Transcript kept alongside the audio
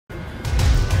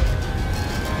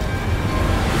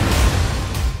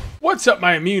What's up,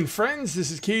 my immune friends?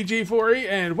 This is KJ4E,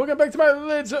 and welcome back to my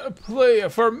Let's Play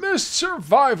for Mist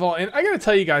Survival. And I gotta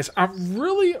tell you guys, I'm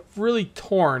really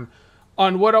torn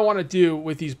on what I want to do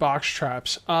with these box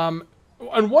traps. On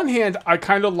one hand, I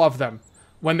kind of love them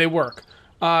when they work.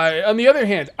 On the other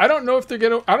hand, I don't know if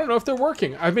they're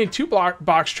working. I've made two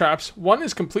box traps. One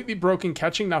is completely broken,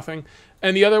 catching nothing,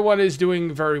 and the other one is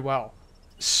doing very well.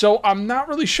 So I'm not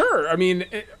really sure. I mean,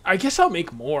 I guess I'll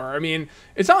make more. I mean,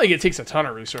 it's not like it takes a ton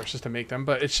of resources to make them,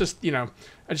 but it's just, you know,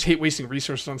 I just hate wasting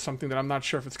resources on something that I'm not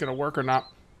sure if it's going to work or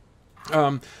not.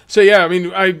 So yeah, I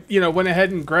mean, I went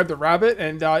ahead and grabbed the rabbit,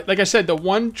 and like I said, the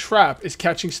one trap is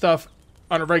catching stuff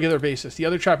on a regular basis. The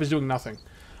other trap is doing nothing.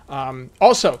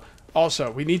 Also,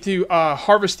 we need to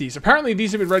harvest these. Apparently,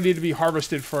 these have been ready to be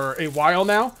harvested for a while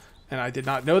now. And I did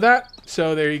not know that.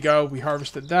 So there you go. We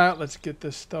harvested that. Let's get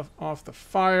this stuff off the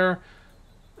fire.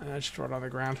 And just throw it on the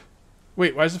ground.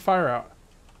 Wait, why is the fire out?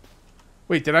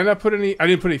 Wait, did I not put any... I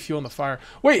didn't put any fuel in the fire.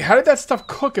 Wait, how did that stuff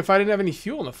cook if I didn't have any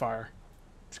fuel in the fire?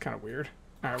 It's kind of weird.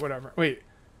 All right, whatever. Wait.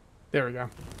 There we go.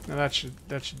 Now that should...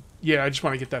 Yeah, I just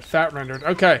want to get that fat rendered.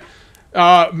 Okay.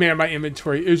 Man, my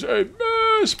inventory is a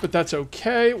mess. But that's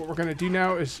okay. What we're going to do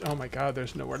now is... Oh my god,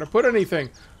 there's nowhere to put anything.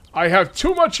 I have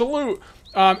too much loot.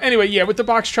 Anyway, yeah, with the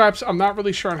box traps, I'm not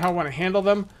really sure on how I want to handle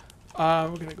them. We're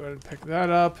going to go ahead and pick that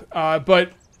up.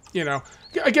 But, you know,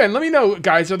 again, let me know,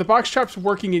 guys, are the box traps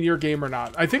working in your game or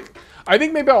not? I think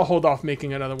maybe I'll hold off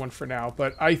making another one for now,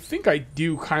 but I think I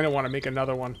do kind of want to make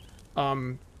another one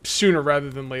sooner rather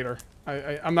than later.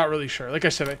 I'm not really sure. Like I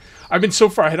said, I've been so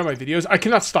far ahead of my videos. I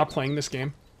cannot stop playing this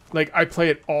game. Like, I play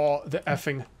it all the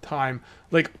effing time.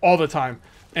 Like, all the time.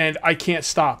 And I can't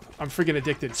stop. I'm freaking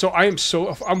addicted. So I'm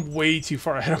way too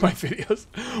far ahead of my videos.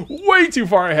 Way too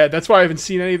far ahead. That's why I haven't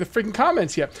seen any of the freaking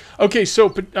comments yet. Okay, so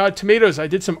tomatoes. I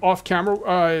did some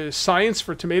off-camera science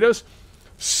for tomatoes.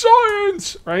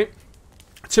 Science! Right?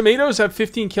 Tomatoes have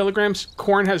 15 kilograms.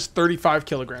 Corn has 35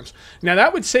 kilograms. Now,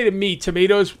 that would say to me,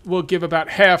 tomatoes will give about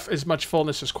half as much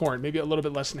fullness as corn. Maybe a little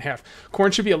bit less than half.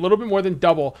 Corn should be a little bit more than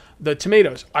double the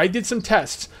tomatoes. I did some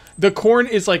tests. The corn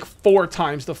is like 4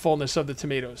 times the fullness of the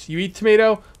tomatoes. You eat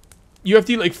tomato, you have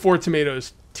to eat like 4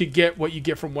 tomatoes to get what you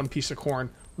get from 1 piece of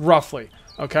corn, roughly.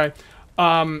 Okay?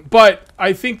 But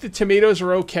I think the tomatoes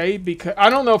are okay because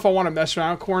I don't know if I want to mess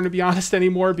around with corn, to be honest,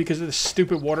 anymore because of the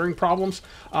stupid watering problems.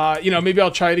 Maybe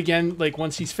I'll try it again, like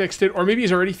once he's fixed it, or maybe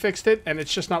he's already fixed it and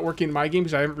it's just not working in my game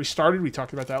because I haven't restarted. We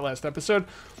talked about that last episode.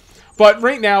 But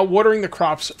right now, watering the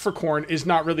crops for corn is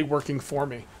not really working for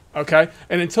me. Okay.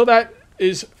 And until that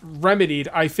is remedied,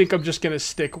 I think I'm just going to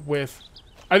stick with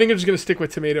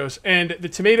tomatoes. And the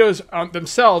tomatoes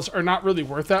themselves are not really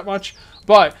worth that much.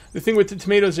 But the thing with the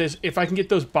tomatoes is if I can get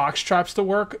those box traps to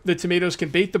work, the tomatoes can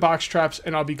bait the box traps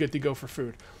and I'll be good to go for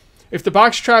food. If the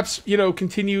box traps,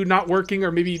 continue not working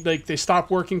or maybe like they stop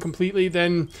working completely,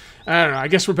 then I don't know. I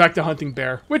guess we're back to hunting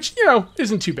bear, which,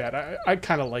 isn't too bad. I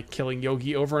kind of like killing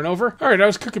Yogi over and over. All right, I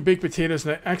was cooking baked potatoes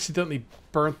and I accidentally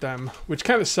burnt them, which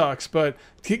kind of sucks. But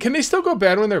can they still go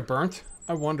bad when they're burnt?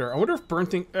 I wonder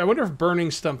if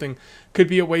burning something could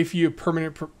be a way for you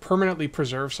to permanently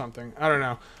preserve something. I don't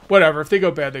know. Whatever. If they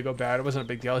go bad, they go bad. It wasn't a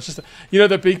big deal. It's just,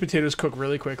 the baked potatoes cook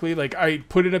really quickly. Like, I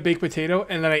put in a baked potato,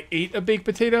 and then I ate a baked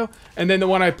potato, and then the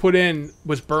one I put in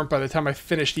was burnt by the time I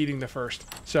finished eating the first.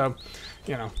 So,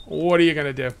 what are you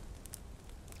going to do?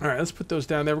 All right, let's put those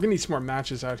down there. We're going to need some more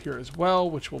matches out here as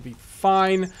well, which will be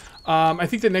fine. I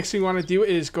think the next thing we want to do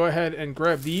is go ahead and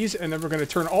grab these, and then we're going to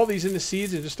turn all these into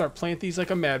seeds and just start planting these like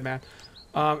a madman.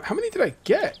 How many did I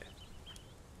get?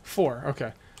 4.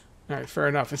 Okay. All right, fair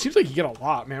enough. It seems like you get a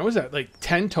lot, man. What was that, like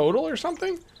 10 total or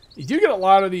something? You do get a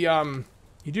lot of the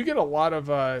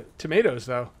tomatoes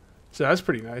though, so that's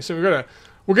pretty nice. So we're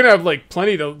gonna have like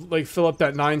plenty to like fill up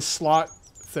that 9 slot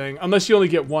thing, unless you only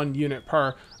get 1 unit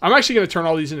per. I'm actually going to turn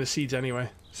all these into seeds anyway,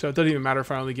 so it doesn't even matter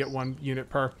if I only get 1 unit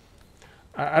per.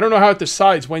 I don't know how it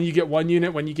decides when you get 1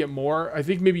 unit, when you get more. I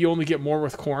think maybe you only get more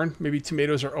with corn. Maybe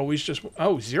tomatoes are always just...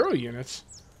 Oh, 0 units.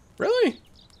 Really?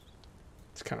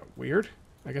 It's kind of weird.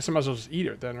 I guess I might as well just eat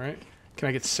it then, right? Can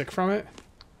I get sick from it?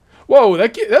 Whoa,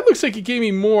 that looks like it gave me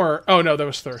more... Oh, no, that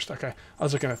was thirst. Okay, I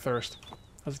was looking at thirst.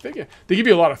 I was thinking... They give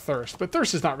you a lot of thirst, but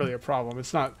thirst is not really a problem.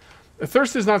 It's not...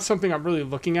 Thirst is not something I'm really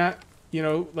looking at,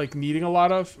 like needing a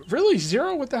lot of. Really?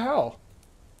 0? What the hell?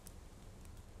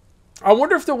 I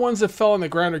wonder if the ones that fell on the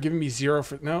ground are giving me 0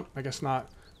 for... No, I guess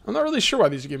not. I'm not really sure why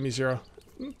these are giving me 0.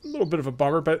 A little bit of a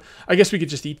bummer, but I guess we could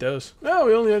just eat those. No,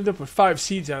 we only ended up with 5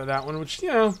 seeds out of that one, which,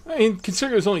 I mean,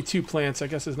 considering it was only 2 plants, I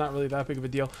guess is not really that big of a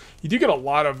deal. You do get a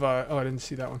lot of... oh, I didn't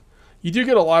see that one. You do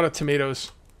get a lot of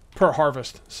tomatoes per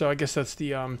harvest, so I guess that's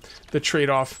the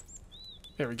trade-off.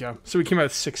 There we go. So we came out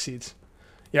with 6 seeds.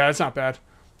 Yeah, that's not bad.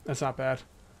 That's not bad.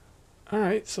 All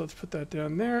right, so let's put that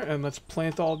down there, and let's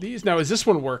plant all these. Now, is this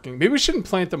one working? Maybe we shouldn't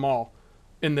plant them all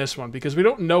in this one, because we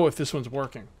don't know if this one's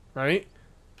working, right?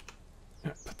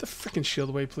 Put the freaking shield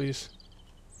away, please.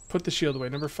 Put the shield away.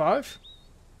 Number 5.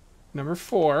 Number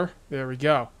 4. There we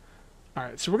go. All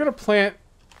right, so we're going to plant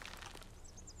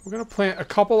a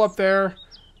couple up there.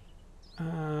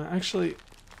 Actually,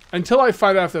 until I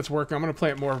find out if that's working, I'm going to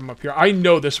plant more of them up here. I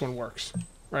know this one works,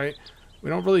 right? We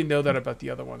don't really know that about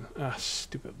the other one.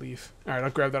 Stupid leaf. All right,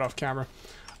 I'll grab that off camera.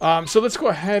 So let's go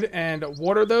ahead and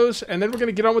water those, and then we're going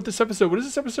to get on with this episode. What is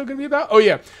this episode going to be about? Oh,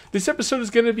 yeah. This episode is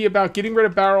going to be about getting rid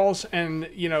of barrels and,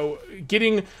 you know,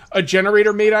 getting a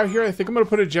generator made out here. I think I'm going to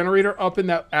put a generator up in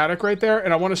that attic right there,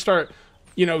 and I want to start,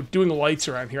 you know, doing lights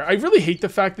around here. I really hate the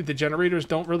fact that the generators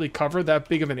don't really cover that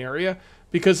big of an area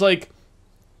because, like,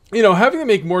 you know, having to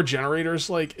make more generators,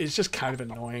 like, is just kind of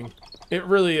annoying. It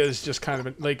really is just kind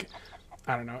of, like,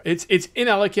 I don't know. It's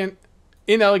inelegant,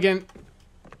 you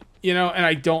know, and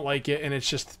I don't like it, and it's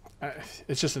just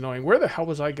annoying. Where the hell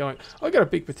was I going? Oh, I got a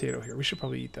baked potato here. We should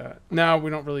probably eat that. No, we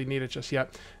don't really need it just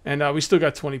yet. And we still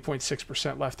got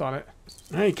 20.6% left on it.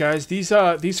 All right, guys, these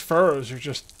furrows are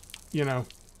just, you know,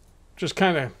 just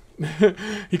kind of, I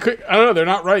don't know, they're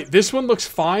not right. This one looks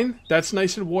fine. That's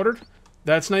nice and watered.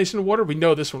 That's nice and watered. We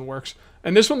know this one works.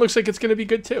 And this one looks like it's going to be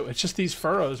good, too. It's just these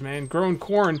furrows, man. Growing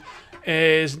corn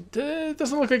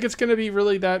doesn't look like it's going to be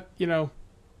really that, you know,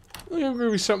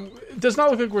 it does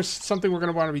not look like we're something we're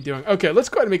going to want to be doing. Okay, let's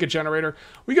go ahead and make a generator.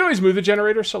 We can always move the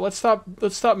generator, so let's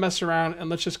stop messing around, and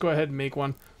let's just go ahead and make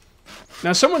one.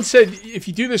 Now, someone said if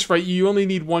you do this right, you only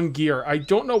need 1 gear. I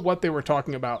don't know what they were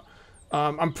talking about.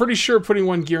 I'm pretty sure putting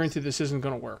 1 gear into this isn't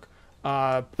going to work.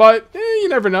 But you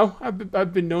never know.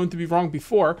 I've been known to be wrong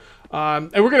before.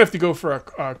 And we're going to have to go for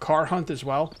a car hunt as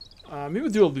well. Maybe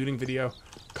we'll do a looting video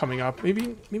coming up.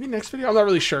 Maybe next video. I'm not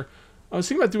really sure. I was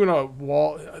thinking about doing a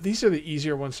wall. These are the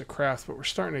easier ones to craft, but we're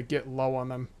starting to get low on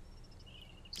them.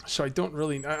 So I don't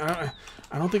really... I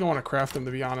don't think I want to craft them,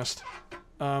 to be honest.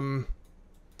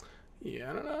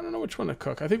 Yeah, I don't know which one to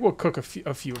cook. I think we'll cook a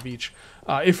few of each,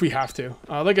 if we have to.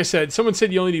 Like I said, someone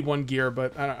said you only need 1 gear,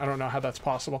 but I don't know how that's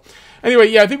possible. Anyway,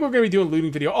 yeah, I think we're going to be doing a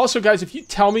looting video. Also, guys, if you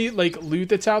tell me, like, loot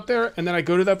that's out there, and then I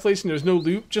go to that place and there's no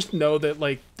loot, just know that,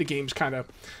 like, the game's kind of,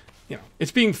 you know,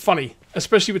 it's being funny,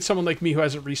 especially with someone like me who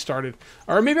hasn't restarted.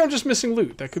 Or maybe I'm just missing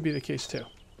loot. That could be the case, too.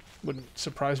 Wouldn't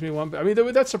surprise me one. I mean,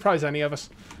 would that surprise any of us,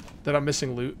 that I'm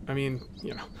missing loot? I mean,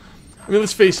 you know. I mean,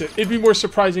 let's face it. It'd be more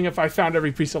surprising if I found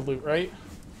every piece of loot, right?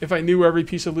 If I knew where every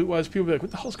piece of loot was, people would be like,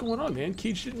 what the hell's going on, man?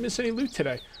 Cage didn't miss any loot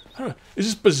today. I don't know. Is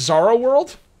this Bizarro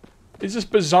World? Is this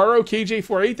Bizarro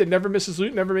KJ48 that never misses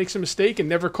loot, never makes a mistake, and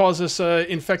never calls us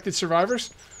infected survivors?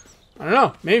 I don't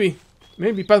know. Maybe.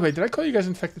 Maybe. By the way, did I call you guys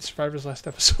infected survivors last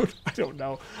episode? I don't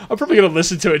know. I'm probably going to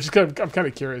listen to it just because I'm kind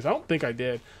of curious. I don't think I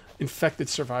did. Infected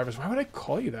survivors. Why would I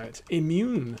call you that? It's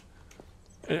immune.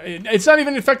 It's not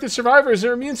even infected survivors.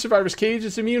 They're immune survivors, Cage.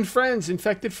 It's immune friends.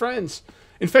 Infected friends.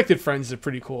 Infected friends is a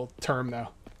pretty cool term, though.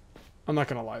 I'm not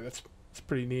going to lie. That's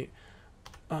pretty neat.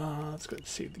 Let's go ahead and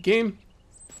save the game.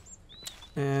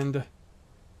 And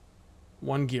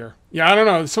 1 gear. Yeah, I don't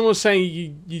know. Someone was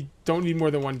saying you don't need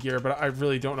more than 1 gear, but I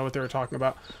really don't know what they were talking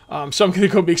about. So I'm going to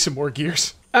go make some more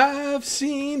gears. I've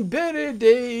seen better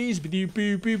days. Boop,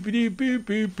 boop, boop, boop, boop,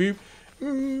 boop, boop.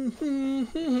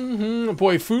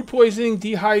 Boy, food poisoning,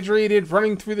 dehydrated,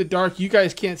 running through the dark. You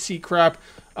guys can't see crap.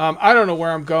 I don't know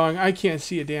where I'm going. I can't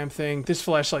see a damn thing. This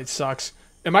flashlight sucks.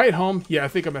 Am I at home? Yeah, I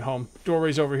think I'm at home.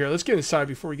 Doorway's over here. Let's get inside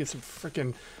before we get some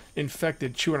freaking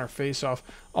infected chewing our face off.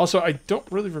 Also, I don't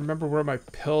really remember where my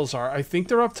pills are. I think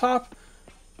they're up top,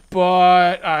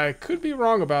 but I could be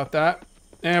wrong about that.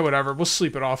 Whatever. We'll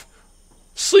sleep it off.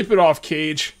 Sleep it off,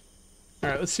 Cage. All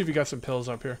right, let's see if we got some pills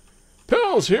up here.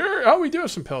 Pills here. Oh, we do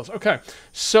have some pills. Okay.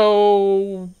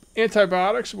 So,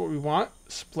 antibiotics are what we want.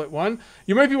 Split 1.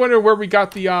 You might be wondering where we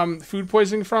got the food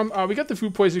poisoning from. We got the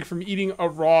food poisoning from eating a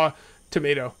raw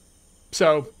tomato.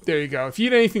 So, there you go. If you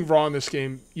eat anything raw in this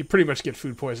game, you pretty much get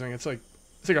food poisoning. It's like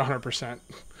 100%.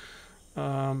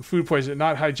 Food poisoning,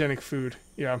 not hygienic food.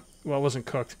 Yeah, well, it wasn't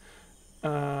cooked.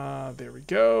 There we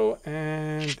go.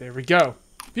 And there we go.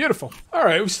 Beautiful. All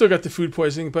right, we still got the food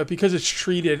poisoning, but because it's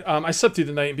treated, I slept through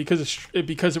the night, and because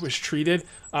it was treated,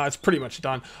 it's pretty much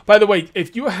done. By the way,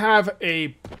 if you have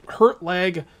a hurt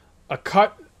leg, a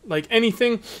cut, like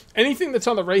anything that's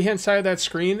on the right-hand side of that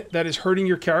screen that is hurting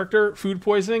your character, food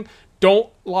poisoning,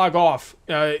 don't log off.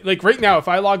 Like right now, if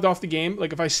I logged off the game,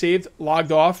 like if I saved,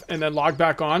 logged off, and then logged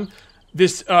back on,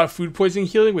 this food poisoning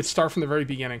healing would start from the very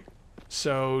beginning.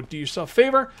 So do yourself a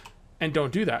favor and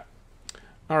don't do that.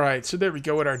 All right, so there we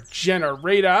go with our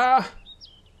generator.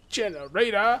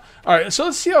 generator. All right, so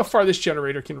let's see how far this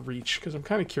generator can reach, because I'm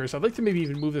kind of curious. I'd like to maybe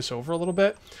even move this over a little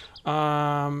bit.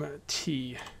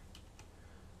 T.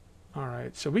 All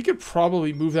right, so we could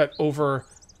probably move that over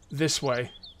this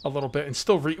way a little bit and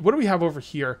still what do we have over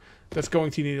here that's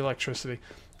going to need electricity?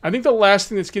 I think the last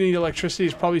thing that's going to need electricity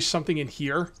is probably something in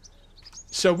here.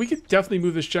 So we could definitely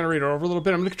move this generator over a little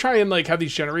bit. I'm going to try and like have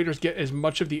these generators get as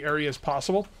much of the area as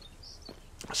possible.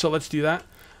 So let's do that.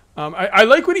 I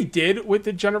like what he did with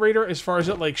the generator as far as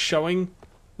it like showing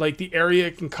like the area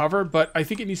it can cover, but I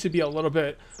think it needs to be a little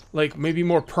bit like maybe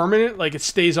more permanent, like it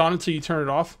stays on until you turn it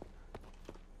off.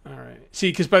 All right.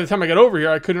 See, because by the time I got over here,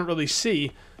 I couldn't really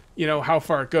see, you know, how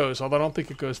far it goes. Although I don't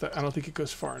think it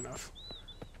goes far enough.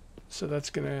 So that's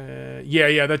gonna,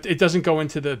 yeah, that it doesn't go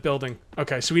into the building.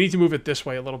 Okay, so we need to move it this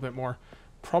way a little bit more.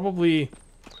 Probably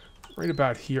right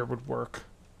about here would work.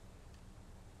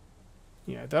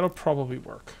 Yeah, that'll probably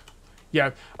work.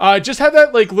 Yeah, just have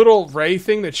that like little ray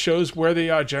thing that shows where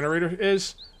the generator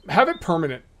is. Have it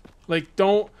permanent.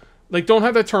 Don't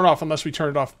have that turn off unless we turn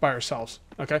it off by ourselves.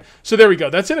 Okay, so there we go.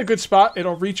 That's in a good spot.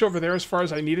 It'll reach over there as far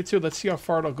as I need it to. Let's see how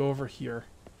far it'll go over here.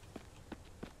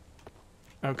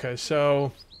 Okay,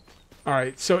 so, all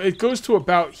right, so it goes to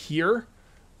about here.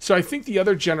 So I think the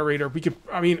other generator, we could,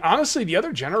 I mean, honestly, the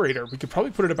other generator, we could probably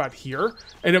put it about here.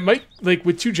 And it might, like,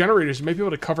 with 2 generators, it might be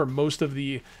able to cover most of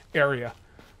the area.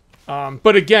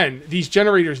 But again, these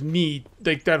generators need,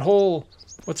 like, that whole,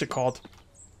 what's it called?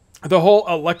 The whole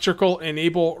electrical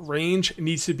enable range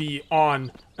needs to be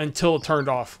on until turned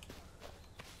off.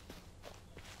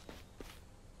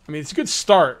 I mean, it's a good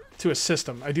start to a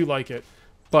system. I do like it,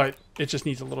 but it just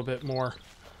needs a little bit more.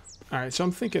 All right, so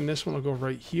I'm thinking this one will go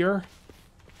right here,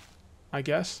 I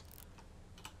guess.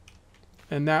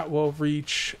 And that will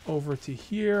reach over to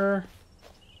here,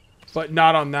 but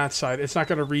not on that side. It's not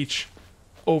going to reach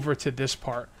over to this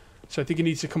part. So I think it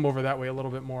needs to come over that way a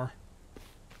little bit more.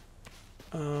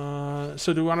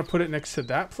 So do we want to put it next to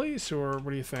that place, or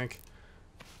what do you think?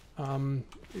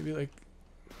 Maybe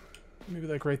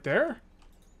like right there?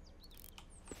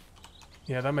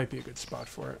 Yeah, that might be a good spot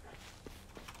for it.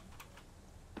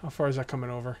 How far is that coming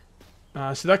over?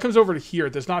 So that comes over to here.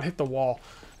 It does not hit the wall.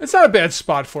 It's not a bad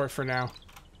spot for it for now.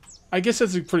 I guess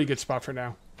that's a pretty good spot for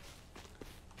now.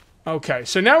 Okay,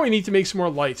 so now we need to make some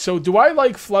more lights. So do I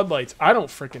like floodlights? I don't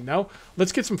freaking know.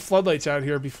 Let's get some floodlights out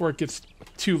here before it gets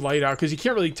too light out, because you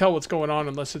can't really tell what's going on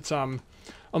unless it's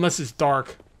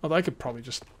dark. Although I could probably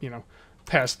just, you know,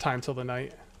 pass time till the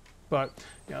night. But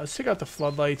yeah, let's take out the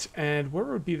floodlights. And where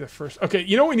would be the first? Okay,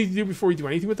 you know what we need to do before we do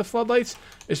anything with the floodlights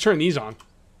is turn these on,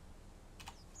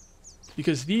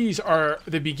 because these are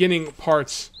the beginning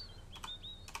parts.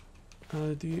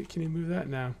 Can you move that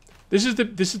now? This is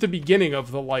the beginning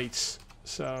of the lights.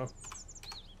 So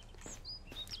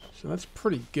that's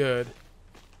pretty good.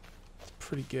 It's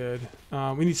pretty good.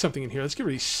 We need something in here. Let's get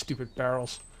rid of these stupid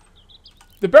barrels.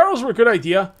 The barrels were a good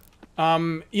idea.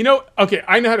 You know, okay,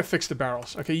 I know how to fix the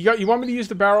barrels. Okay, you want me to use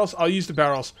the barrels? I'll use the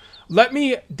barrels. Let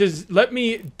me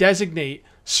designate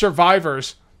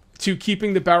survivors to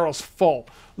keeping the barrels full.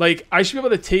 Like, I should be able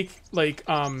to take, like,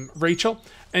 Rachel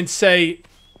and say,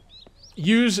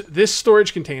 use this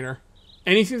storage container,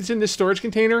 anything that's in this storage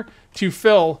container, to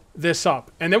fill this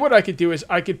up. And then what I could do is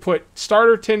I could put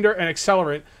starter, tinder, and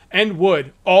accelerant and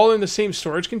wood all in the same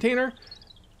storage container,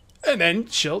 and then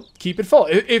she'll keep it full.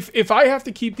 If I have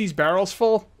to keep these barrels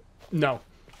full, no,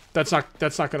 that's not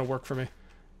going to work for me.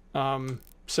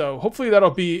 So hopefully that'll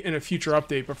be in a future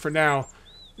update. But for now,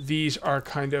 these are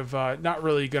kind of not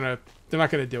really gonna. They're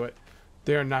not going to do it.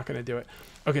 They're not going to do it.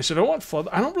 Okay, so I don't want flood.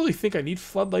 I don't really think I need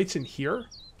floodlights in here,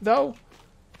 though.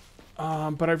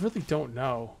 But I really don't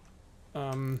know.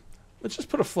 Let's just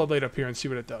put a floodlight up here and see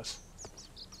what it does.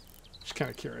 Just kind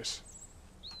of curious.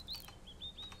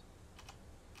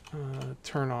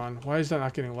 Turn on. Why is that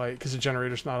not getting light? Because the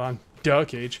generator's not on. Duh,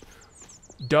 Cage.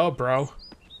 Duh, bro.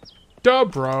 Duh,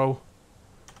 bro.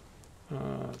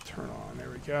 Turn on. There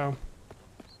we go.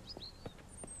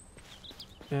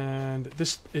 And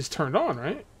this is turned on,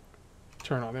 right?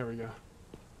 Turn on. There we go.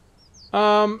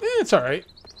 It's all right.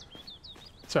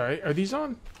 It's all right. Are these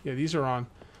on? Yeah, these are on.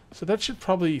 So that should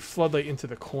probably floodlight into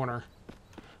the corner.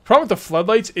 Problem with the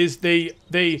floodlights is they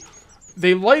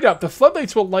light up. The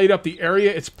floodlights will light up the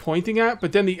area it's pointing at,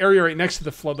 but then the area right next to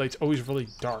the floodlight's always really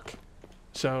dark.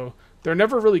 So they're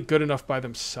never really good enough by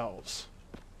themselves.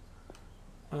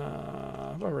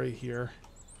 How about right here?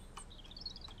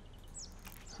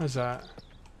 How's that?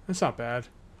 That's not bad.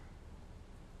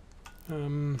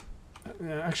 Yeah,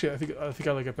 actually, I think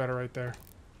I like it better right there.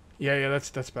 Yeah,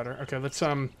 that's better. Okay, let's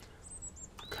kind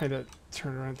of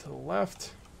turn around to the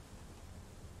left.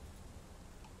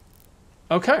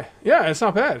 Okay. Yeah, it's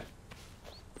not bad.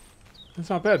 It's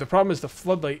not bad. The problem is the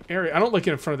floodlight area. I don't like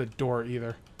it in front of the door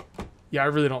either. Yeah, I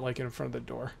really don't like it in front of the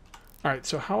door. Alright,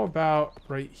 so how about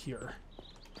right here?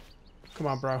 Come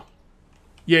on, bro.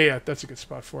 Yeah, that's a good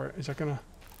spot for it. Is that gonna...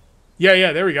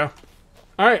 Yeah, there we go.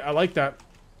 Alright, I like that.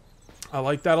 I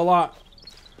like that a lot.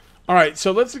 Alright,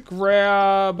 so let's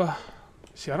grab...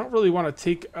 See, I don't really want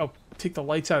to take the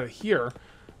lights out of here.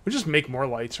 We'll just make more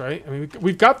lights, right? I mean,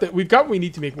 we've got what we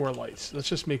need to make more lights. Let's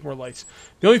just make more lights.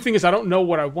 The only thing is I don't know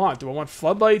what I want. Do I want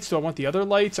floodlights? Do I want the other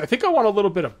lights? I think I want a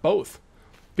little bit of both.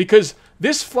 Because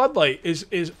this floodlight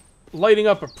is lighting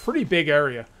up a pretty big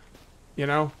area. You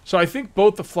know? So I think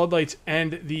both the floodlights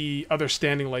and the other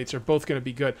standing lights are both going to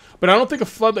be good. But I don't think a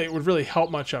floodlight would really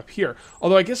help much up here.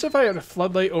 Although I guess if I had a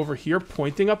floodlight over here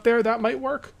pointing up there, that might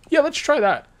work. Yeah, let's try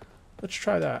that. Let's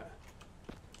try that.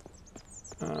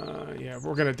 Yeah,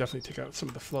 we're going to definitely take out some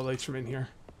of the floodlights from in here.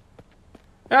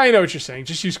 I know what you're saying.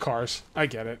 Just use cars. I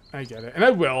get it. I get it. And I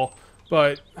will.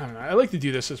 But, I don't know. I like to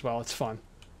do this as well. It's fun.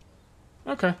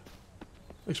 Okay.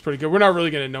 Looks pretty good. We're not really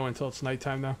going to know until it's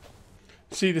nighttime, though.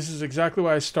 See, this is exactly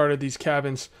why I started these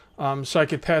cabins. So I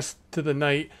could pass to the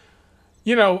night,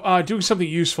 you know, doing something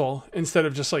useful instead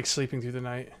of just, like, sleeping through the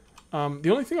night. The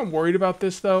only thing I'm worried about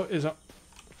this, though, is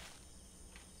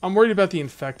I'm worried about the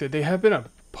infected. They have been a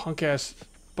punk-ass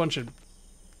bunch of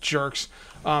jerks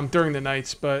during the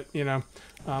nights, but, you know,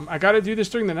 I got to do this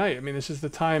during the night. I mean, this is the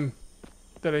time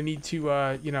that I need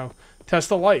to, you know, test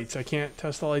the lights. I can't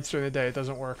test the lights during the day. It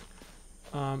doesn't work.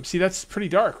 See, that's pretty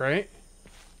dark, right?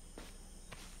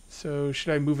 So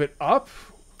should I move it up?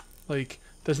 Like,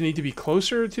 does it need to be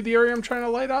closer to the area I'm trying to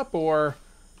light up, or...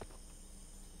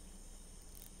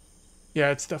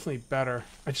 Yeah, it's definitely better.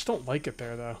 I just don't like it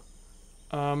there, though.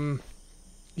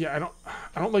 Yeah,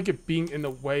 I don't like it being in the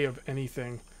way of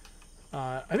anything.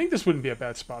 I think this wouldn't be a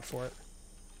bad spot for it.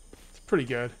 It's pretty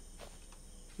good.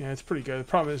 Yeah, it's pretty good. The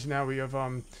problem is now we have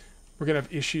we're gonna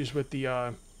have issues with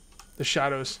the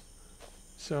shadows.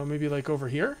 So maybe like over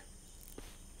here.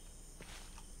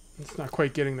 It's not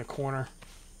quite getting the corner.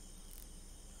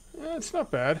 Yeah, it's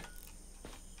not bad.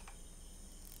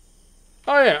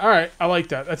 Oh yeah, all right. I like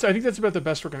that. I think that's about the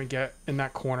best we're gonna get in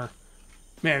that corner.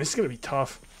 Man, this is gonna be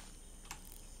tough.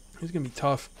 It's gonna be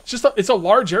tough. It's a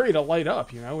large area to light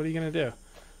up. You know, what are you gonna do?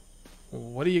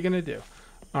 What are you gonna do?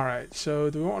 All right. So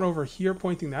do we want over here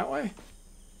pointing that way?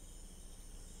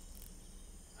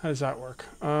 How does that work?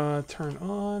 Turn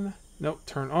on. Nope.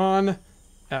 Turn on.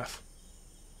 F.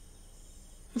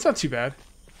 That's not too bad.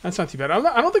 That's not too bad. I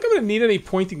don't think I'm gonna need any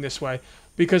pointing this way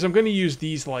because I'm gonna use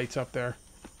these lights up there.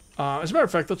 As a matter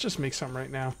of fact, let's just make some right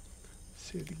now.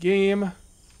 Save the game.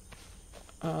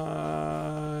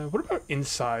 What about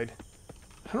inside?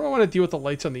 How do I want to deal with the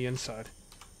lights on the inside?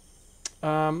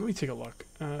 Let me take a look.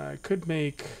 I could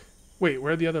make... Wait,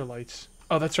 where are the other lights?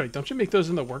 Oh, that's right. Don't you make those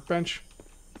in the workbench?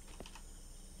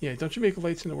 Yeah, don't you make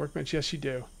lights in the workbench? Yes, you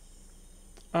do.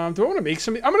 Do I want to make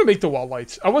some... I'm going to make the wall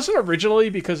lights. I wasn't originally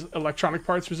because electronic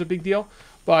parts was a big deal,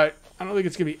 but I don't think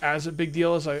it's going to be as a big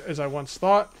deal as I once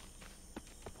thought.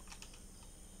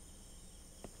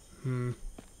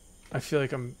 I feel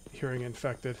like I'm hearing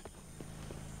infected.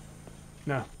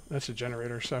 No, that's a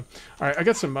generator, so... Alright, I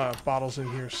got some bottles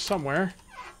in here somewhere.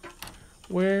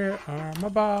 Where are my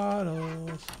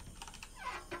bottles?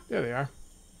 There they are.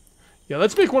 Yeah,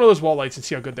 let's make one of those wall lights and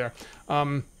see how good they are.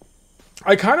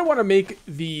 I kind of want to make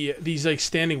these like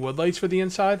standing wood lights for the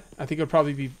inside. I think it would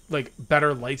probably be like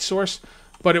better light source,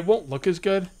 but it won't look as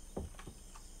good.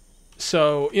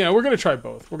 So, you know, we're going to try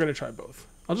both. We're going to try both.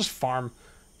 I'll just farm,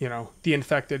 you know, the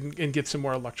infected and get some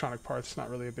more electronic parts. It's not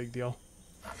really a big deal.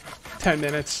 10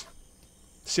 minutes.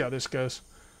 See how this goes.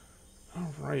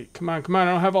 All right. Come on, come on.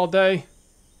 I don't have all day.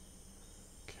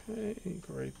 Okay,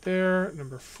 go right there.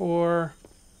 Number 4.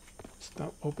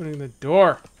 Stop opening the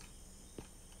door.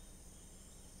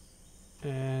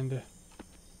 And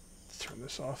let's turn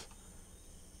this off.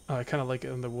 Oh, I kind of like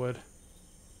it in the wood.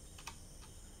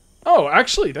 Oh,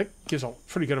 actually, that gives a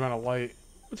pretty good amount of light.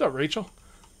 What's up, Rachel?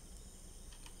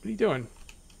 What are you doing?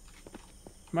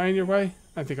 Am I in your way?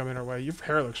 I think I'm in her way. Your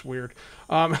hair looks weird.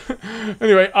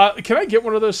 Anyway, can I get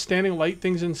one of those standing light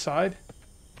things inside?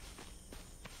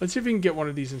 Let's see if we can get one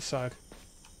of these inside.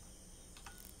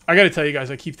 I gotta tell you guys,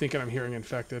 I keep thinking I'm hearing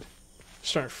infected. It's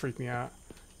starting to freak me out.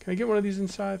 Can I get one of these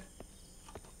inside?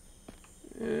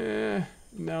 No,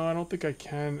 I don't think I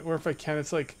can. Or if I can,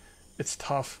 it's like, it's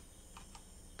tough.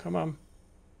 Come on.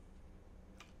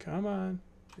 Come on.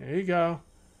 There you go.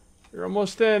 You're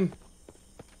almost in.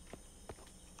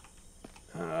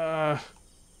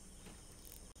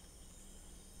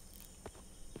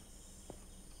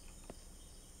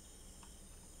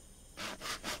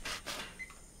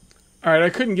 All right, I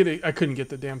couldn't get it. I couldn't get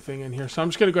the damn thing in here, so I'm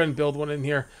just gonna go ahead and build one in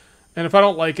here. And if I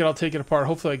don't like it, I'll take it apart.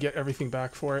 Hopefully, I get everything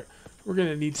back for it. We're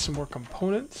gonna need some more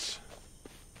components.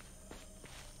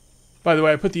 By the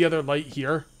way, I put the other light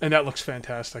here, and that looks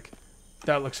fantastic.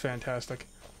 That looks fantastic.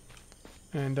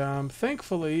 And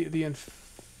thankfully, the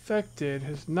infected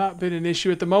has not been an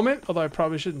issue at the moment, although I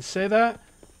probably shouldn't say that.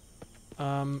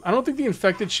 I don't think the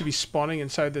infected should be spawning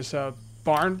inside this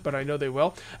barn, but I know they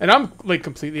will. And I'm like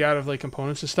completely out of like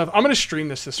components and stuff. I'm gonna stream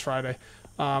this Friday.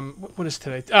 What is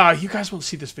today? You guys won't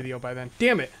see this video by then.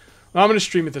 Damn it. Well, I'm gonna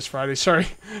stream it this Friday. Sorry,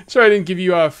 I didn't give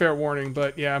you a fair warning,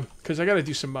 but yeah, because I gotta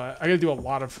do some. I gotta do a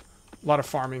lot of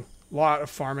farming.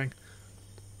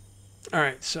 All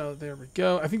right, so there we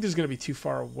go. I think this is gonna be too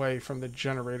far away from the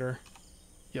generator.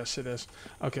 Yes, it is.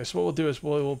 Okay, so what we'll do is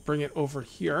we'll bring it over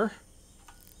here,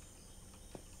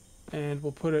 and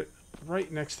we'll put it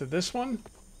right next to this one,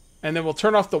 and then we'll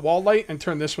turn off the wall light and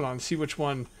turn this one on. See which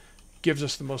one gives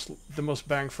us the most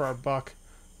bang for our buck.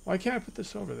 Why can't I put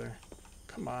this over there?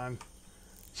 Come on.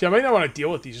 See, I might not want to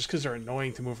deal with these just because they're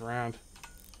annoying to move around.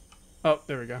 Oh,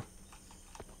 there we go.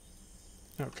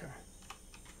 Okay.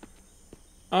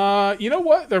 You know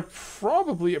what? They're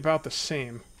probably about the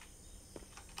same.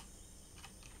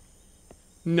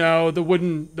 No, the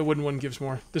wooden one gives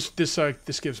more. This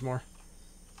gives more.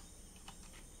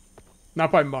 Not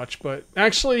by much, but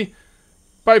actually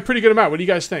by a pretty good amount. What do you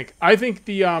guys think? I think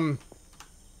the I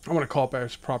want to call it by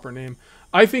its proper name.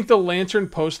 I think the lantern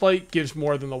post light gives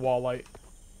more than the wall light.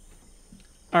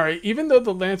 All right, even though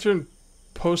the lantern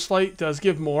post light does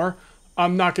give more,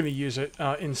 I'm not going to use it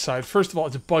inside. First of all,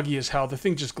 it's buggy as hell. The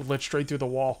thing just glitched right through the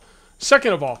wall.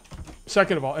 Second of all,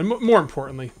 and more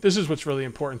importantly, this is what's really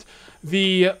important.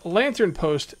 The lantern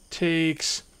post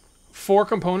takes 4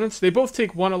 components. They both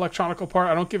take 1 electronical part.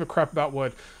 I don't give a crap about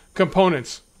wood.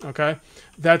 Components, okay?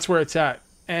 That's where it's at.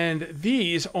 And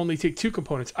these only take 2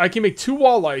 components. I can make 2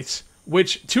 wall lights,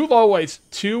 which 2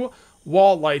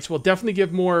 wall lights will definitely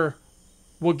give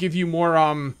you more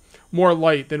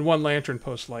light than 1 lantern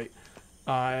post light.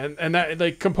 And that,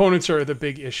 like, components are the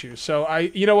big issue. So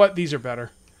you know what? These are better.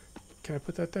 Can I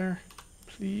put that there,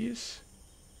 please?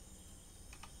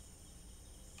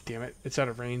 Damn it, it's out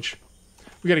of range.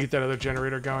 We gotta get that other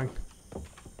generator going.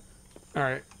 All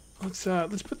right, let's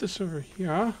put this over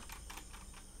here.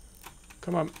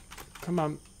 Come on, come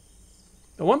on.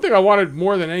 The one thing I wanted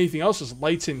more than anything else is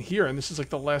lights in here, and this is like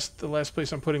the last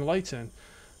place I'm putting lights in.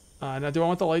 Now, do I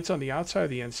want the lights on the outside or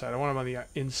the inside? I want them on the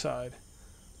inside.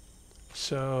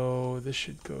 So this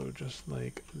should go just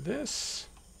like this,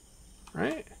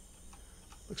 right?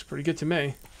 Looks pretty good to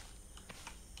me.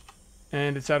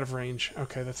 And it's out of range.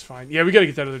 Okay, that's fine. Yeah, we gotta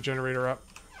get that other generator up.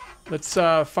 Let's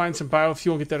find some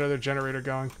biofuel and get that other generator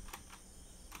going.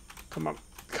 Come on.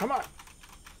 Come on.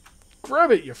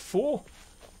 Grab it, you fool.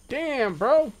 Damn,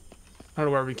 bro. I don't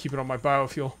know where I've been keeping all my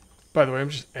biofuel. By the way, I'm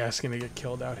just asking to get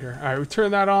killed out here. Alright, we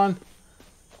turn that on.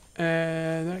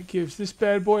 And that gives this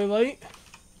bad boy light.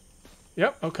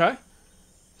 Yep, okay.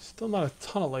 Still not a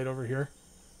ton of light over here.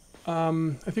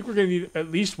 I think we're going to need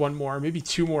at least 1 more, maybe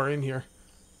 2 more in here.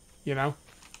 You know?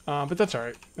 But that's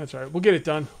alright. That's alright. We'll get it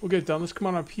done. We'll get it done. Let's come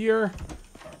on up here.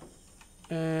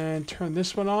 And turn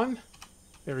this one on.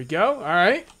 There we go.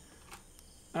 Alright.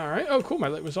 Alright. Oh, cool. My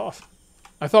light was off.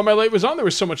 I thought my light was on. There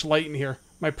was so much light in here.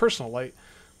 My personal light.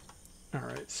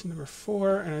 Alright. It's number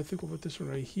 4. And I think we'll put this one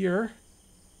right here.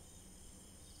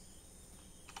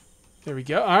 There we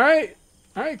go. Alright.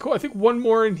 Alright, cool. I think 1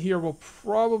 more in here will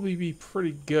probably be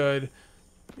pretty good.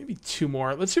 Maybe 2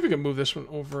 more. Let's see if we can move this one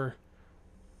over.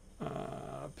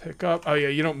 Pick up. Oh, yeah,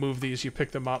 you don't move these. You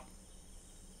pick them up.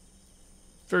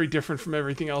 Very different from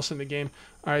everything else in the game.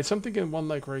 Alright, so I'm thinking 1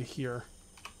 like right here.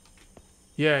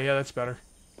 Yeah, that's better.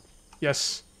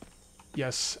 Yes.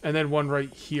 Yes. And then 1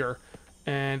 right here.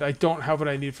 And I don't have what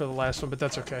I need for the last one, but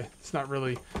that's okay. It's not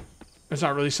really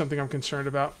something I'm concerned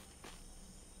about.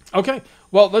 Okay,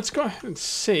 well, let's go ahead and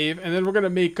save, and then we're going to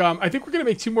make, I think we're going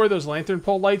to make 2 more of those lantern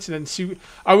pole lights, and then see,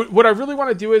 what I really want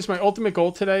to do is, my ultimate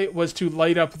goal today was to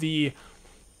light up the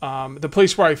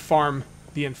place where I farm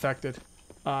the infected.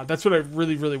 That's what I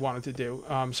really, really wanted to do,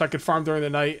 so I could farm during the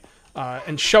night,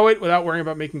 and show it without worrying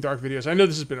about making dark videos. I know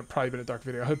this has probably been a dark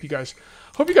video. I hope you guys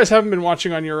haven't been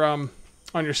watching on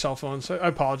your cell phones. I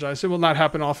apologize. It will not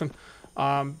happen often.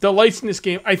 The lights in this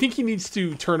game, I think he needs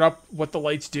to turn up what the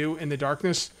lights do in the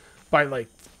darkness by like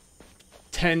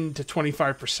 10 to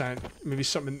 25%, maybe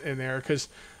something in there, because,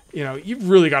 you know, you've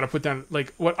really got to put down,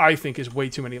 like, what I think is way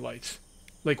too many lights.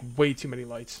 Like, way too many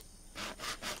lights.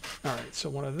 Alright, so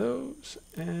 1 of those,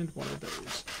 and 1 of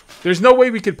those. There's no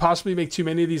way we could possibly make too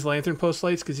many of these lantern post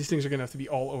lights, because these things are going to have to be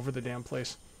all over the damn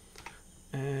place.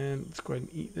 And let's go ahead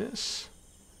and eat this.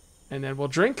 And then we'll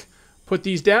drink, put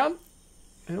these down,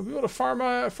 and we'll be able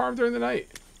to farm during the night.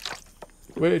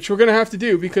 Which we're going to have to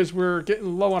do because we're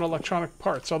getting low on electronic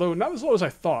parts. Although not as low as I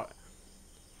thought.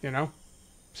 You know?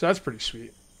 So that's pretty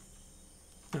sweet.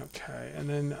 Okay, and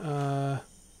then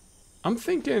I'm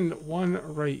thinking one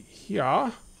right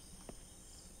here.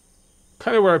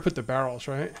 Kind of where I put the barrels,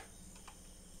 right?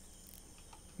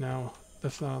 No,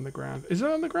 that's not on the ground. Is it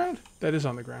on the ground? That is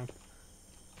on the ground.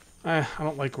 I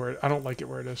don't like it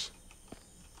where it is.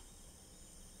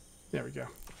 There we go.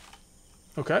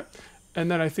 Okay.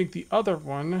 And then I think the other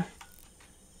one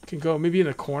can go maybe in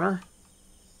a corner.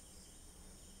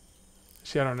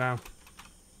 See, I don't know.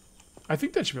 I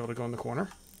think that should be able to go in the corner.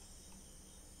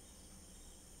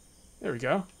 There we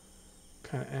go.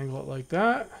 Kind of angle it like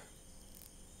that.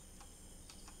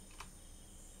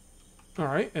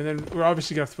 Alright, and then we're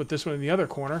obviously going to have to put this one in the other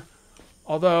corner.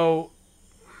 Although,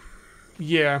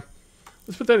 yeah.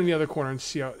 Let's put that in the other corner and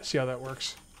see how that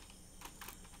works.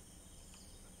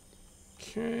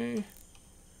 Okay.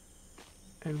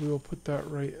 And we will put that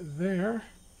right there.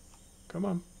 Come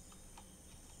on.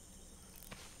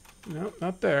 No,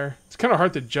 not there. It's kind of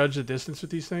hard to judge the distance with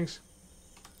these things.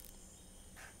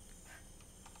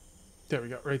 There we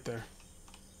go, right there.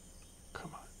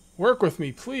 Come on. Work with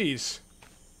me, please.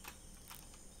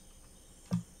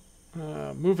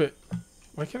 Move it.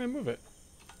 Why can't I move it?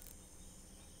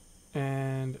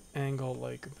 And angle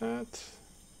like that.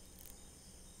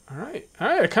 Alright.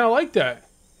 Alright, I kind of like that.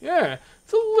 Yeah.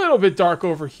 It's a little bit dark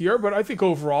over here, but I think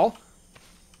overall,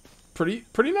 pretty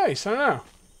nice. I don't know.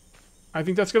 I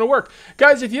think that's going to work.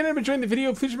 Guys, if you ended up enjoying the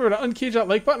video, please remember to uncage that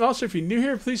like button. Also, if you're new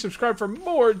here, please subscribe for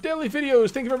more daily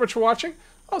videos. Thank you very much for watching.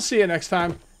 I'll see you next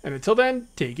time. And until then,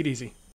 take it easy.